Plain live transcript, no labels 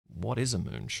what is a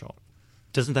moonshot?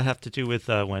 Doesn't that have to do with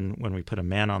when we put a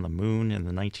man on the moon in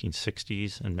the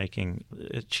 1960s and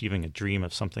achieving a dream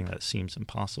of something that seems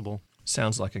impossible?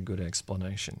 Sounds like a good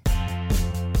explanation.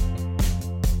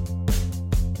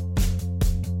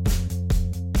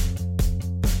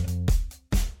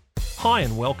 Hi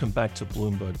and welcome back to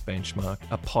Bloomberg Benchmark,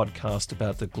 a podcast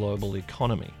about the global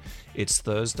economy. It's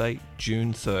Thursday,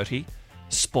 June 30.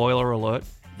 Spoiler alert,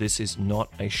 this is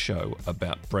not a show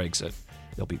about Brexit.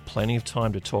 There'll be plenty of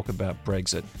time to talk about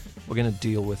Brexit. We're going to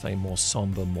deal with a more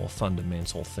somber, more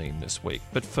fundamental theme this week.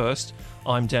 But first,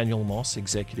 I'm Daniel Moss,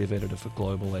 Executive Editor for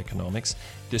Global Economics.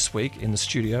 This week in the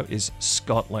studio is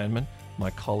Scott Lanman, my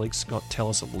colleague. Scott, tell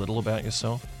us a little about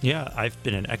yourself. Yeah, I've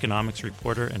been an economics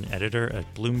reporter and editor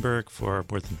at Bloomberg for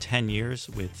more than 10 years,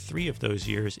 with 3 of those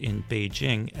years in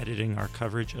Beijing, editing our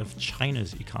coverage of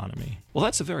China's economy. Well,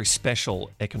 that's a very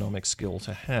special economic skill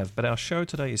to have, but our show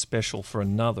today is special for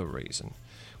another reason.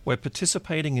 We're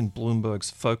participating in Bloomberg's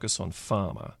Focus on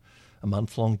Pharma, a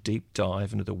month-long deep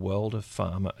dive into the world of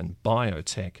pharma and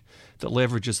biotech that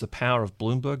leverages the power of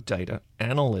Bloomberg data,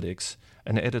 analytics,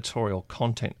 and editorial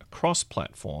content across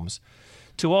platforms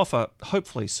to offer,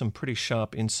 hopefully, some pretty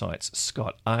sharp insights.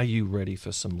 Scott, are you ready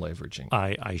for some leveraging?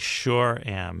 I sure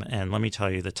am. And let me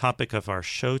tell you, the topic of our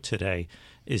show today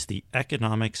is the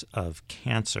economics of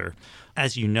cancer.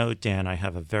 As you know, Dan, I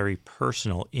have a very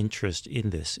personal interest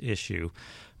in this issue.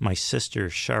 My sister,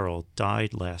 Cheryl,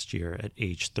 died last year at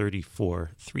age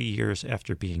 34, 3 years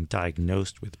after being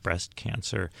diagnosed with breast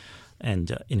cancer.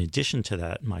 And in addition to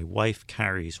that, my wife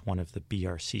carries one of the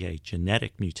BRCA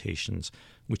genetic mutations,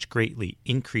 which greatly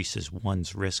increases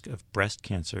one's risk of breast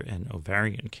cancer and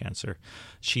ovarian cancer.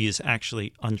 She has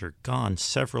actually undergone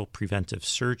several preventive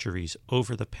surgeries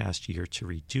over the past year to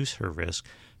reduce her risk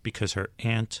because her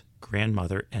aunt,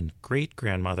 grandmother, and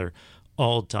great-grandmother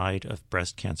all died of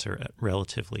breast cancer at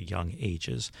relatively young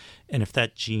ages. And if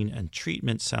that gene and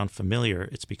treatment sound familiar,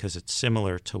 it's because it's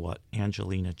similar to what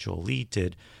Angelina Jolie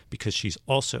did, because she's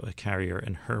also a carrier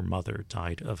and her mother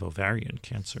died of ovarian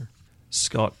cancer.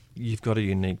 Scott, you've got a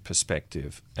unique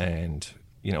perspective, and,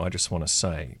 I just want to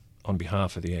say, on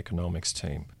behalf of the economics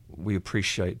team, we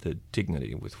appreciate the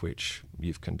dignity with which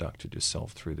you've conducted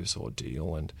yourself through this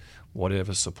ordeal, and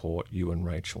whatever support you and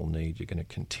Rachel need, you're going to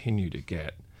continue to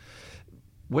get.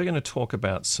 We're going to talk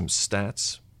about some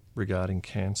stats regarding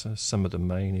cancer, some of the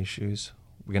main issues.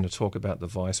 We're going to talk about the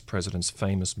Vice President's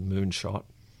famous moonshot,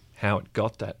 how it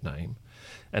got that name,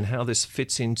 and how this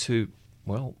fits into,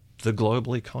 the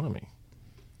global economy.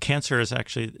 Cancer is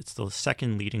it's the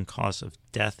second leading cause of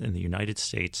death in the United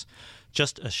States,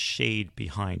 just a shade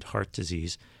behind heart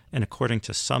disease. And according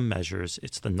to some measures,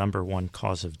 it's the number one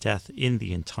cause of death in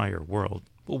the entire world.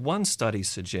 Well, one study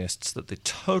suggests that the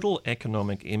total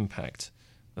economic impact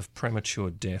of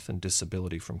premature death and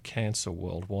disability from cancer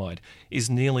worldwide is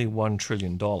nearly $1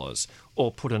 trillion,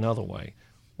 or put another way,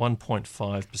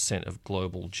 1.5% of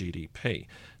global GDP.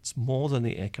 It's more than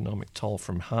the economic toll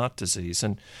from heart disease,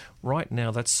 and right now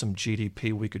that's some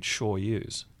GDP we could sure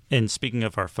use. And speaking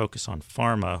of our focus on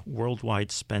pharma,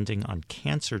 worldwide spending on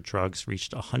cancer drugs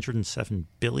reached $107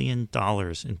 billion in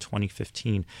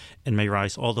 2015 and may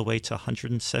rise all the way to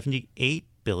 $178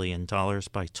 billion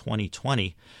by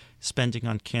 2020. Spending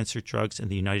on cancer drugs in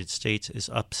the United States is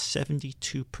up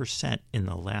 72% in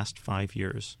the last 5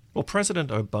 years. Well, President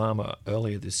Obama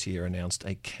earlier this year announced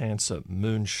a cancer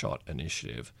moonshot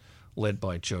initiative led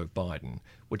by Joe Biden,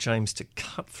 which aims to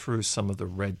cut through some of the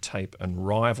red tape and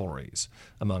rivalries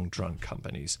among drug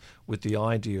companies with the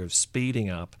idea of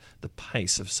speeding up the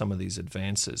pace of some of these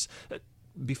advances.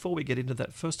 Before we get into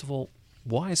that, first of all,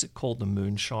 why is it called the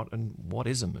moonshot, and what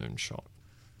is a moonshot?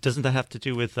 Doesn't that have to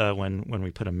do with when we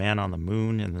put a man on the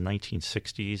moon in the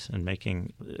 1960s and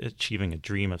achieving a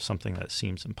dream of something that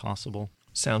seems impossible?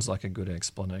 Sounds like a good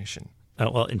explanation.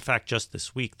 Well, in fact, just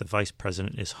this week, the vice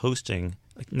president is hosting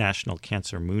a National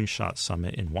Cancer Moonshot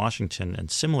Summit in Washington, and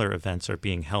similar events are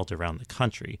being held around the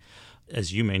country.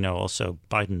 As you may know, also,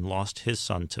 Biden lost his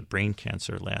son to brain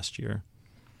cancer last year.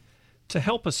 To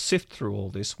help us sift through all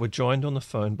this, we're joined on the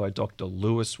phone by Dr.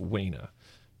 Louis Weiner,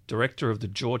 director of the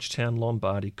Georgetown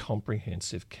Lombardi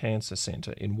Comprehensive Cancer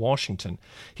Center in Washington.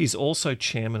 He's also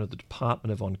chairman of the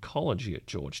Department of Oncology at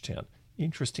Georgetown.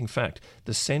 Interesting fact,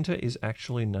 the center is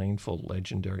actually named for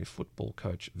legendary football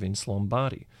coach Vince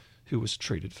Lombardi, who was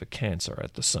treated for cancer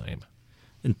at the same.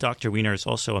 And Dr. Weiner is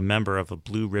also a member of a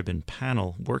Blue Ribbon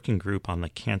panel working group on the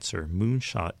Cancer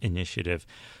Moonshot Initiative,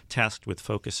 tasked with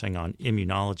focusing on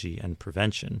immunology and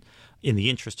prevention. In the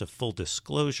interest of full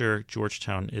disclosure,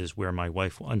 Georgetown is where my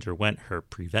wife underwent her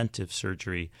preventive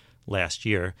surgery last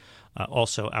year.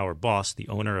 Also, our boss, the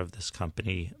owner of this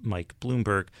company, Mike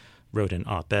Bloomberg, wrote an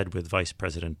op-ed with Vice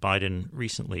President Biden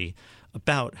recently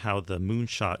about how the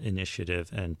moonshot initiative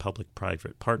and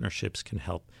public-private partnerships can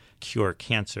help cure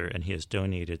cancer, and he has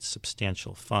donated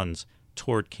substantial funds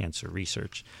toward cancer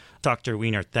research. Dr.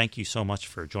 Weiner, thank you so much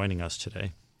for joining us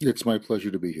today. It's my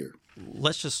pleasure to be here.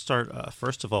 Let's just start,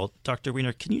 first of all, Dr.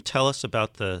 Weiner, can you tell us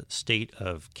about the state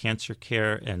of cancer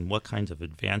care and what kinds of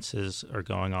advances are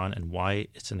going on and why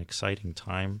it's an exciting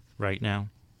time right now?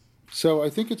 So I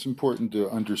think it's important to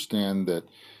understand that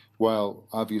while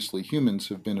obviously humans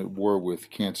have been at war with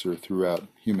cancer throughout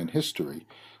human history,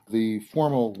 the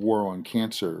formal war on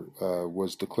cancer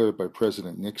was declared by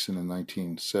President Nixon in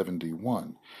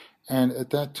 1971. And at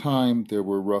that time, there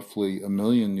were roughly 1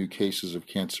 million new cases of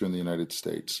cancer in the United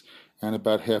States, and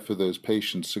about half of those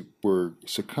patients were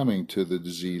succumbing to the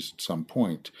disease at some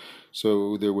point.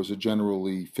 So there was a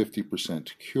generally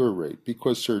 50% cure rate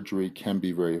because surgery can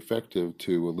be very effective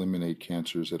to eliminate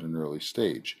cancers at an early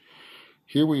stage.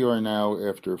 Here we are now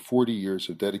after 40 years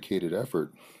of dedicated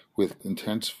effort with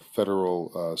intense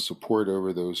federal support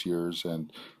over those years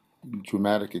and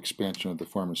dramatic expansion of the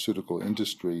pharmaceutical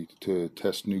industry to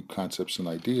test new concepts and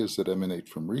ideas that emanate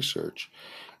from research.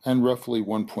 And roughly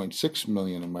 1.6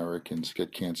 million Americans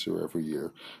get cancer every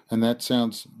year. And that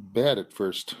sounds bad at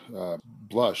first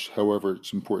blush. However,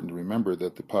 it's important to remember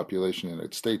that the population in the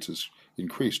United States has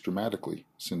increased dramatically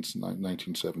since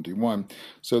 1971,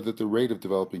 so that the rate of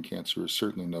developing cancer is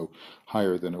certainly no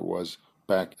higher than it was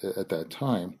back at that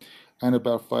time. And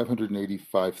about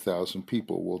 585,000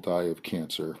 people will die of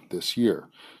cancer this year.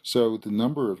 So the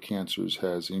number of cancers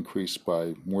has increased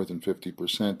by more than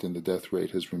 50%, and the death rate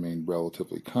has remained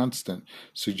relatively constant,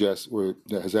 or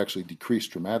has actually decreased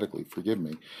dramatically,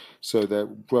 so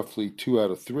that roughly 2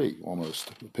 out of 3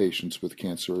 almost patients with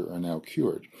cancer are now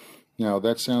cured. Now,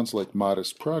 that sounds like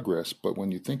modest progress, but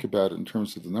when you think about it in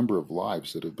terms of the number of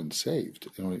lives that have been saved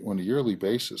on a yearly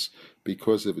basis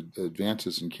because of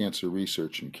advances in cancer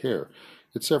research and care,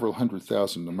 it's several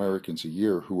 100,000 Americans a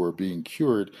year who are being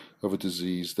cured of a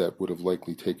disease that would have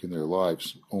likely taken their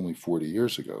lives only 40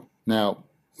 years ago. Now,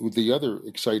 the other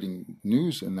exciting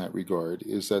news in that regard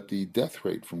is that the death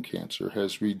rate from cancer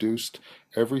has reduced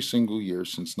every single year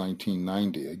since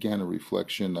 1990, again, a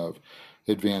reflection of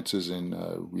advances in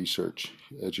research,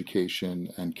 education,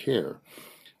 and care.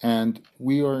 And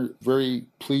we are very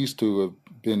pleased to have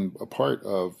been a part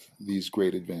of these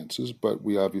great advances, but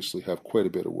we obviously have quite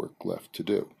a bit of work left to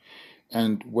do.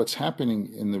 And what's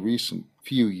happening in the recent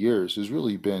few years has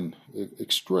really been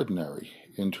extraordinary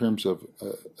in terms of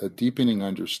a deepening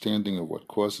understanding of what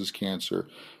causes cancer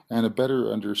and a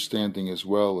better understanding as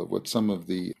well of what some of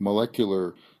the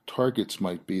molecular targets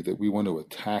might be that we want to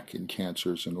attack in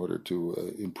cancers in order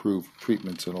to improve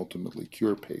treatments and ultimately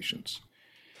cure patients.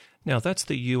 Now, that's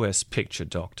the US picture,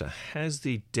 Doctor. Has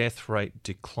the death rate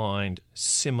declined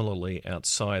similarly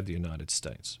outside the United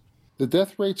States? The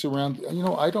death rates around,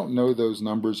 I don't know those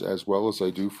numbers as well as I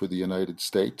do for the United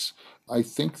States. I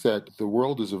think that the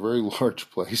world is a very large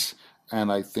place,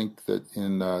 and I think that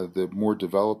in the more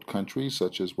developed countries,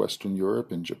 such as Western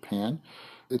Europe and Japan,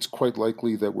 it's quite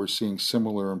likely that we're seeing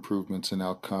similar improvements in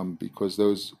outcome because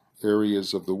those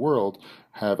areas of the world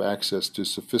have access to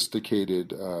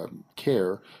sophisticated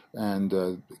care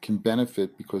and can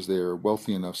benefit because they are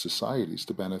wealthy enough societies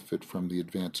to benefit from the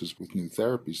advances with new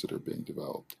therapies that are being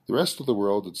developed. The rest of the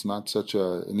world, it's not such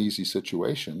an easy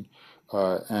situation,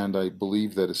 and I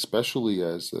believe that especially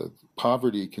as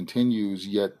poverty continues,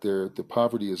 yet the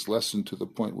poverty is lessened to the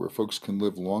point where folks can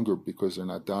live longer because they're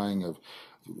not dying of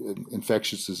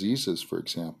infectious diseases, for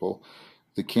example,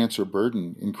 the cancer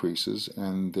burden increases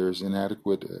and there's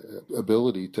inadequate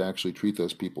ability to actually treat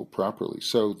those people properly.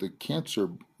 So the cancer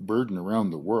burden around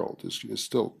the world is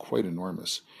still quite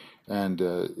enormous and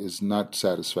is not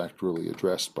satisfactorily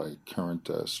addressed by current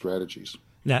strategies.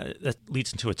 Now, that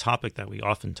leads into a topic that we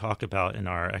often talk about in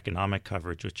our economic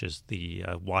coverage, which is the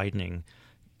widening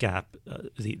gap,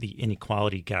 the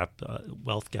inequality gap,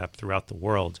 wealth gap throughout the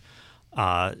world.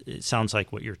 It sounds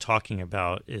like what you're talking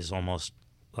about is almost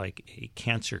like a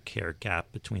cancer care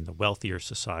gap between the wealthier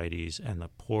societies and the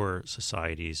poorer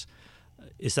societies.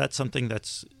 Is that something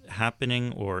that's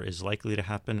happening or is likely to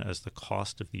happen as the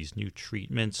cost of these new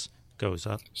treatments goes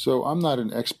up? So I'm not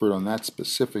an expert on that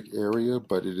specific area,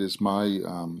 but it is my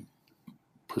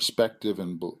perspective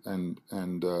and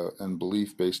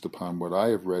belief based upon what I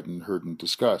have read and heard and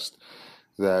discussed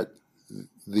that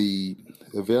the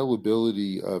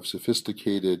availability of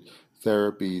sophisticated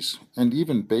therapies and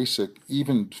even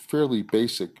fairly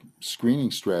basic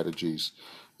screening strategies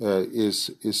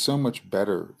is so much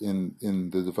better in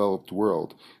the developed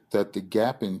world that the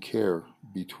gap in care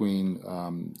between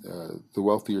the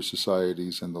wealthier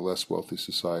societies and the less wealthy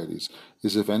societies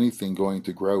is, if anything, going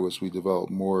to grow as we develop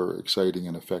more exciting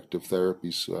and effective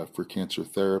therapies for cancer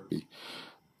therapy,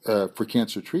 for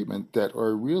cancer treatment that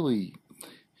are really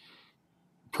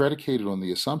predicated on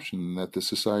the assumption that the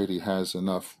society has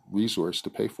enough resource to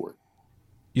pay for it.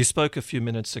 You spoke a few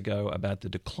minutes ago about the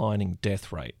declining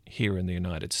death rate here in the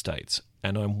United States,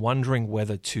 and I'm wondering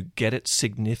whether to get it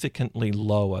significantly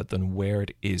lower than where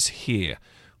it is here,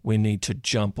 we need to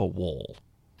jump a wall.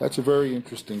 That's a very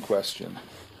interesting question.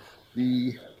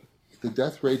 The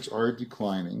death rates are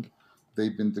declining.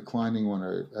 They've been declining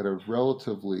at a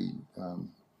relatively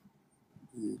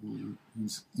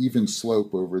even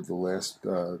slope over the last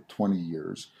 20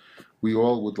 years. We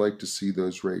all would like to see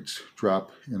those rates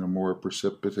drop in a more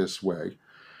precipitous way.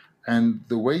 And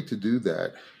the way to do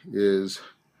that is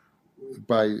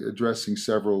by addressing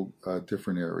several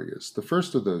different areas. The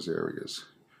first of those areas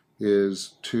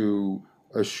is to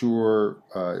assure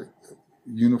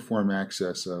uniform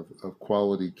access of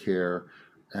quality care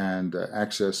and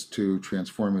access to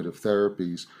transformative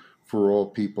therapies for all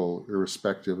people,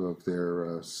 irrespective of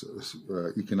their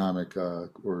economic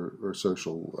or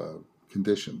social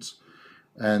conditions.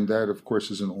 And that, of course,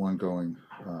 is an ongoing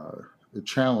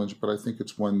challenge, but I think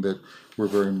it's one that we're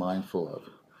very mindful of.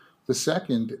 The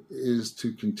second is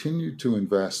to continue to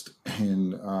invest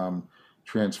in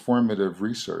transformative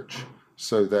research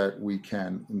so that we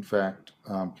can, in fact,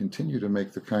 continue to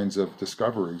make the kinds of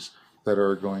discoveries that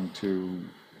are going to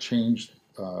change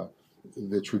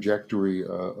the trajectory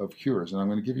of cures. And I'm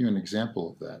going to give you an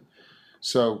example of that.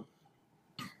 So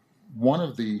one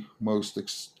of the most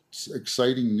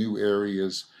exciting new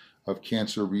areas of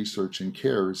cancer research and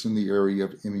care is in the area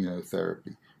of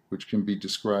immunotherapy, which can be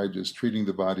described as treating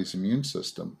the body's immune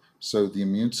system so the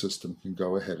immune system can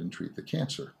go ahead and treat the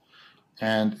cancer.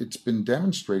 And it's been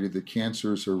demonstrated that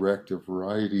cancers erect a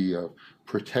variety of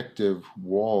protective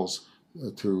walls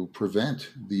to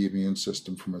prevent the immune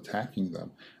system from attacking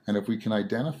them. And if we can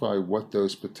identify what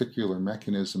those particular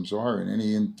mechanisms are in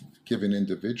any given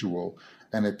individual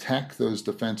and attack those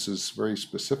defenses very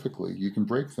specifically, you can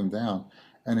break them down.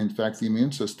 And in fact, the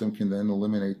immune system can then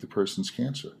eliminate the person's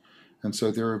cancer. And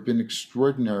so there have been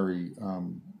extraordinary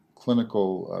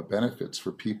clinical benefits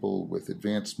for people with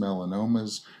advanced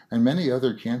melanomas and many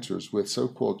other cancers with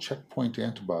so-called checkpoint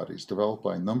antibodies developed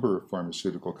by a number of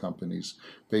pharmaceutical companies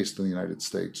based in the United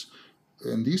States.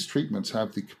 And these treatments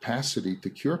have the capacity to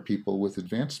cure people with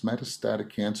advanced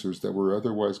metastatic cancers that were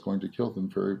otherwise going to kill them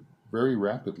very, very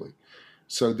rapidly.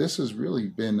 So this has really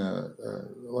been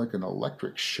like an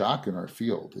electric shock in our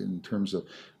field in terms of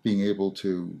being able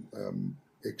to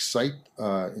excite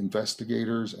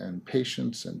investigators and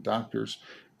patients and doctors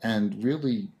and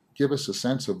really give us a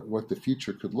sense of what the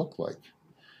future could look like.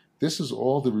 This is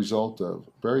all the result of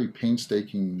very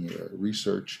painstaking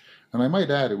research. And I might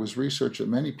add, it was research that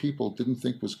many people didn't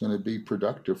think was going to be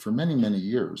productive for many, many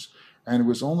years. And it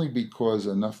was only because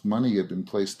enough money had been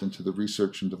placed into the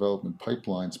research and development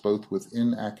pipelines, both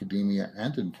within academia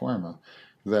and in pharma,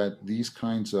 that these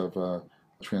kinds of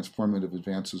transformative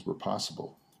advances were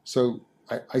possible. So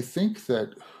I think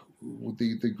that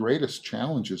the greatest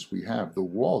challenges we have, the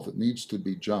wall that needs to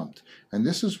be jumped, and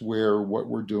this is where what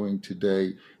we're doing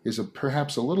today is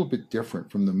perhaps a little bit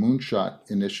different from the moonshot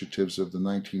initiatives of the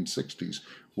 1960s,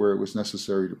 where it was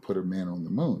necessary to put a man on the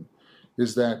moon,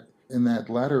 is that in that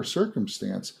latter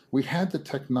circumstance, we had the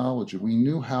technology. We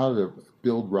knew how to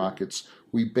build rockets.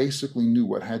 We basically knew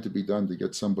what had to be done to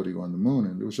get somebody on the moon,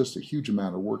 and it was just a huge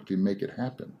amount of work to make it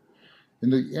happen. In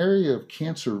the area of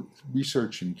cancer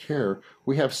research and care,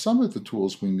 we have some of the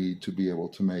tools we need to be able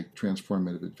to make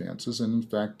transformative advances, and in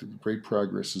fact, great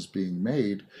progress is being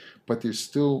made, but there's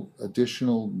still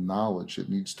additional knowledge that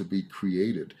needs to be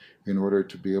created in order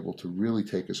to be able to really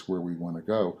take us where we want to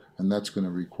go, and that's going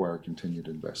to require continued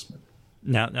investment.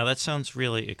 Now that sounds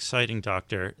really exciting,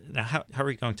 Doctor. Now, how are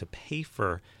we going to pay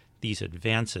for these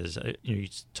advances? You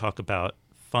talk about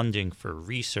funding for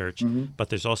research, but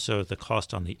there's also the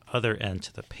cost on the other end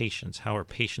to the patients. How are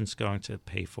patients going to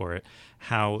pay for it?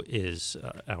 How is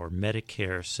our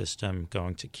Medicare system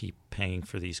going to keep paying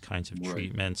for these kinds of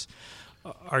treatments?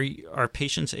 Are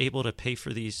patients able to pay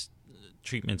for these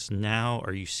treatments now?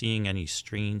 Are you seeing any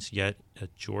strains yet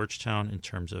at Georgetown in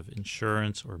terms of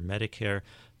insurance or Medicare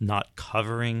not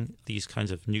covering these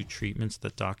kinds of new treatments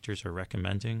that doctors are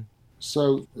recommending?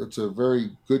 So it's a very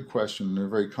good question and a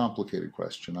very complicated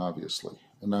question, obviously.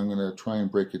 And I'm going to try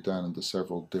and break it down into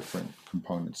several different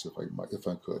components, if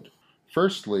I could.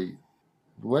 Firstly,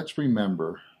 let's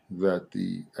remember that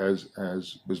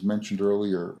as was mentioned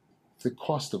earlier, the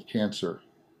cost of cancer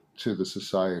to the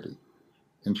society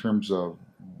in terms of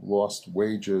lost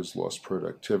wages, lost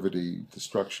productivity,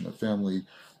 destruction of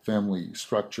family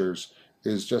structures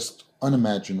is just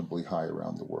unimaginably high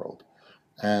around the world.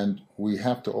 And we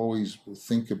have to always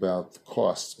think about the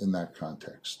costs in that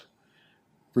context.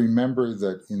 Remember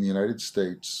that in the United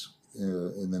States,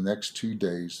 in the next 2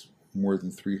 days, more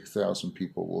than 3,000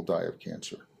 people will die of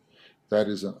cancer. That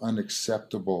is an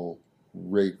unacceptable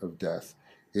rate of death.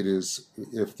 It is,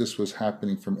 if this was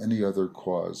happening from any other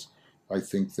cause, I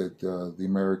think that the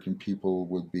American people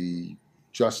would be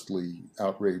justly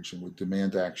outraged and would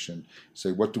demand action,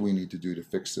 say, what do we need to do to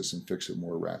fix this and fix it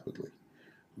more rapidly?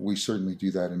 We certainly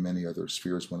do that in many other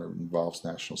spheres when it involves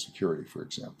national security, for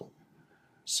example.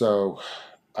 So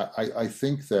I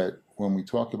think that when we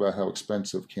talk about how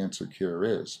expensive cancer care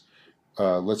is,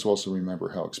 let's also remember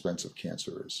how expensive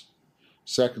cancer is.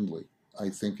 Secondly, I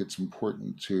think it's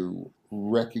important to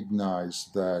recognize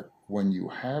that when you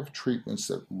have treatments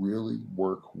that really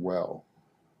work well,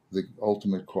 the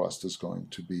ultimate cost is going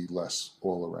to be less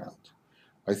all around.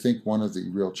 I think one of the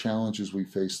real challenges we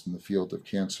faced in the field of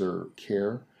cancer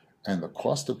care and the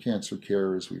cost of cancer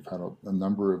care is we've had a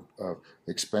number of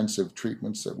expensive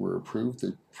treatments that were approved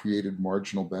that created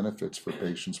marginal benefits for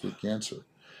patients with cancer.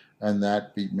 And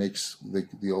that makes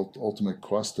the ultimate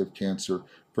cost of cancer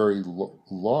very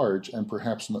large, and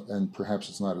perhaps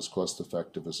it's not as cost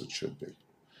effective as it should be.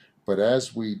 But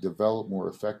as we develop more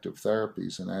effective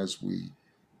therapies and as we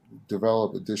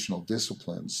develop additional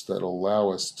disciplines that allow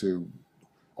us to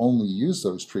only use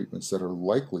those treatments that are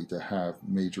likely to have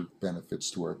major benefits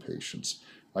to our patients,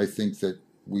 I think that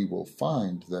we will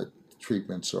find that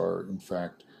treatments are, in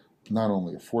fact, not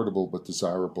only affordable but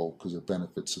desirable because it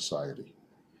benefits society.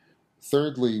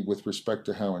 Thirdly, with respect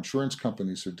to how insurance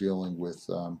companies are dealing with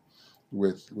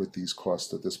these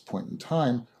costs at this point in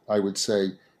time, I would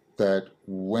say that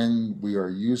when we are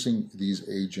using these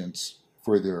agents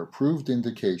for their approved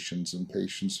indications in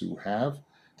patients who have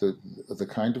the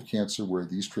kind of cancer where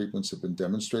these treatments have been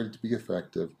demonstrated to be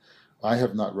effective, I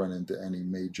have not run into any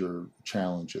major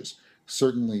challenges.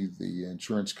 Certainly the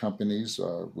insurance companies,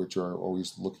 which are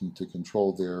always looking to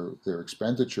control their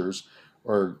expenditures,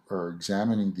 are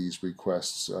examining these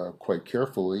requests quite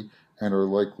carefully and are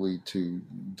likely to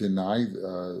deny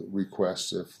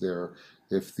requests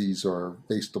if these are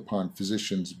based upon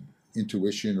physicians'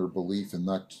 intuition or belief and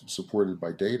not supported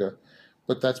by data.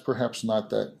 But that's perhaps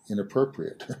not that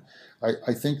inappropriate.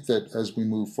 I think that as we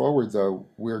move forward, though,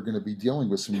 we're going to be dealing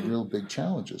with some real big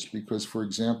challenges because, for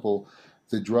example,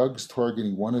 the drugs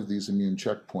targeting one of these immune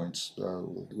checkpoints,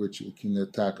 which can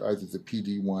attack either the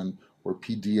PD-1 or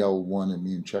PD-L1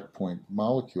 immune checkpoint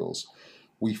molecules,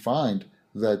 we find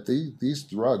that these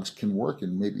drugs can work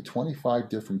in maybe 25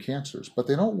 different cancers, but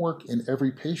they don't work in every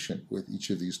patient with each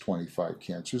of these 25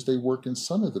 cancers. They work in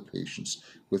some of the patients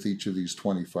with each of these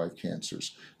 25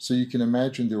 cancers. So you can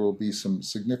imagine there will be some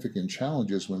significant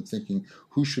challenges when thinking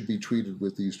who should be treated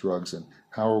with these drugs and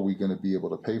how are we going to be able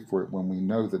to pay for it when we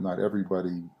know that not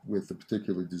everybody with a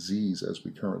particular disease, as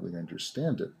we currently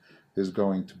understand it, is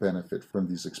going to benefit from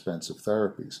these expensive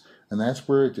therapies. And that's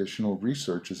where additional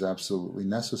research is absolutely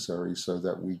necessary so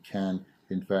that we can,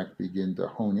 in fact, begin to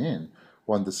hone in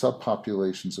on the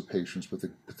subpopulations of patients with a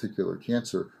particular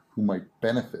cancer who might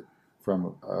benefit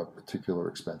from a particular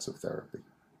expensive therapy.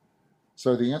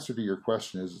 So the answer to your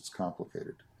question is it's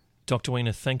complicated. Dr.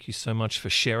 Weiner, thank you so much for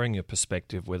sharing your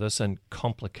perspective with us, and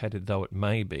complicated though it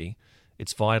may be,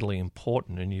 it's vitally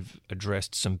important and you've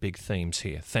addressed some big themes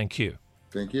here. Thank you.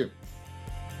 Thank you.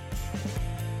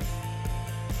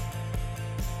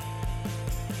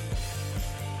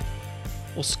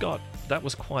 Well, Scott, that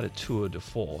was quite a tour de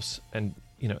force. And,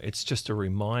 it's just a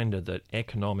reminder that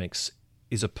economics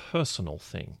is a personal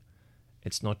thing.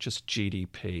 It's not just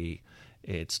GDP.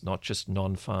 It's not just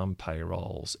non-farm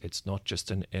payrolls. It's not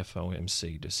just an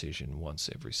FOMC decision once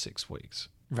every 6 weeks.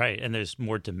 Right, and there's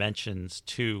more dimensions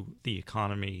to the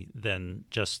economy than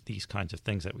just these kinds of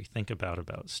things that we think about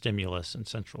stimulus and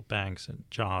central banks and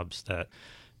jobs. That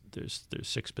there's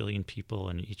 6 billion people,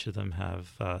 and each of them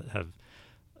have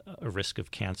a risk of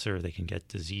cancer. They can get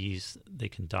disease, they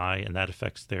can die, and that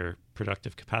affects their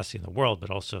productive capacity in the world, but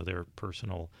also their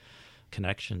personal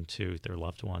connection to their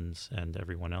loved ones and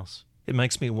everyone else. It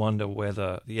makes me wonder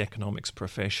whether the economics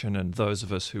profession and those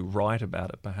of us who write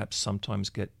about it perhaps sometimes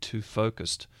get too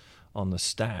focused on the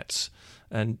stats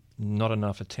and not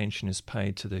enough attention is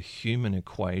paid to the human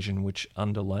equation which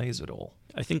underlays it all.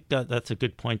 I think that's a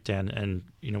good point, Dan. And,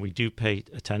 we do pay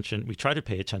attention. We try to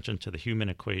pay attention to the human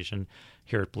equation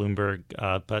here at Bloomberg.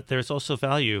 But there's also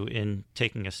value in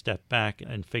taking a step back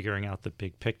and figuring out the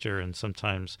big picture. And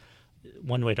sometimes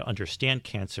one way to understand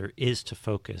cancer is to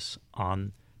focus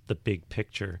on the big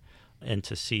picture and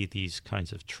to see these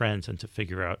kinds of trends and to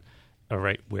figure out, all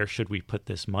right, where should we put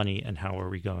this money and how are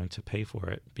we going to pay for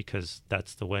it? Because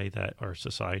that's the way that our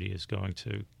society is going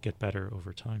to get better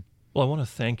over time. Well, I want to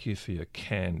thank you for your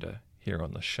candor here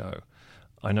on the show.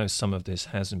 I know some of this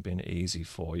hasn't been easy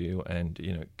for you,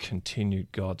 and,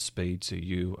 continued Godspeed to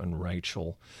you and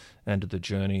Rachel and to the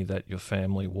journey that your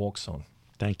family walks on.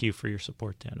 Thank you for your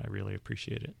support, Dan. I really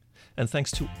appreciate it. And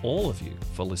thanks to all of you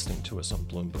for listening to us on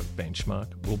Bloomberg Benchmark.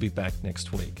 We'll be back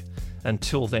next week.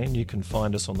 Until then, you can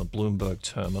find us on the Bloomberg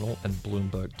Terminal and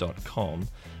Bloomberg.com,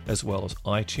 as well as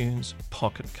iTunes,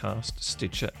 Pocket Cast,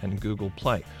 Stitcher, and Google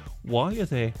Play. While you're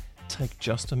there, take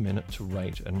just a minute to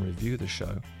rate and review the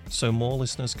show so more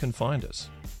listeners can find us.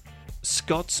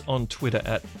 Scott's on Twitter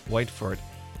at, wait for it,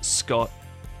 Scott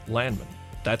Lanman.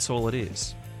 That's all it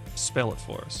is. Spell it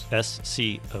for us.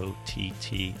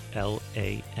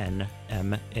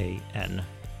 SCOTTLANMAN.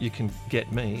 You can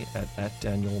get me at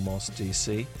Daniel Moss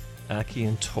DC. Aki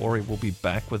and Tori will be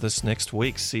back with us next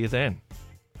week. See you then.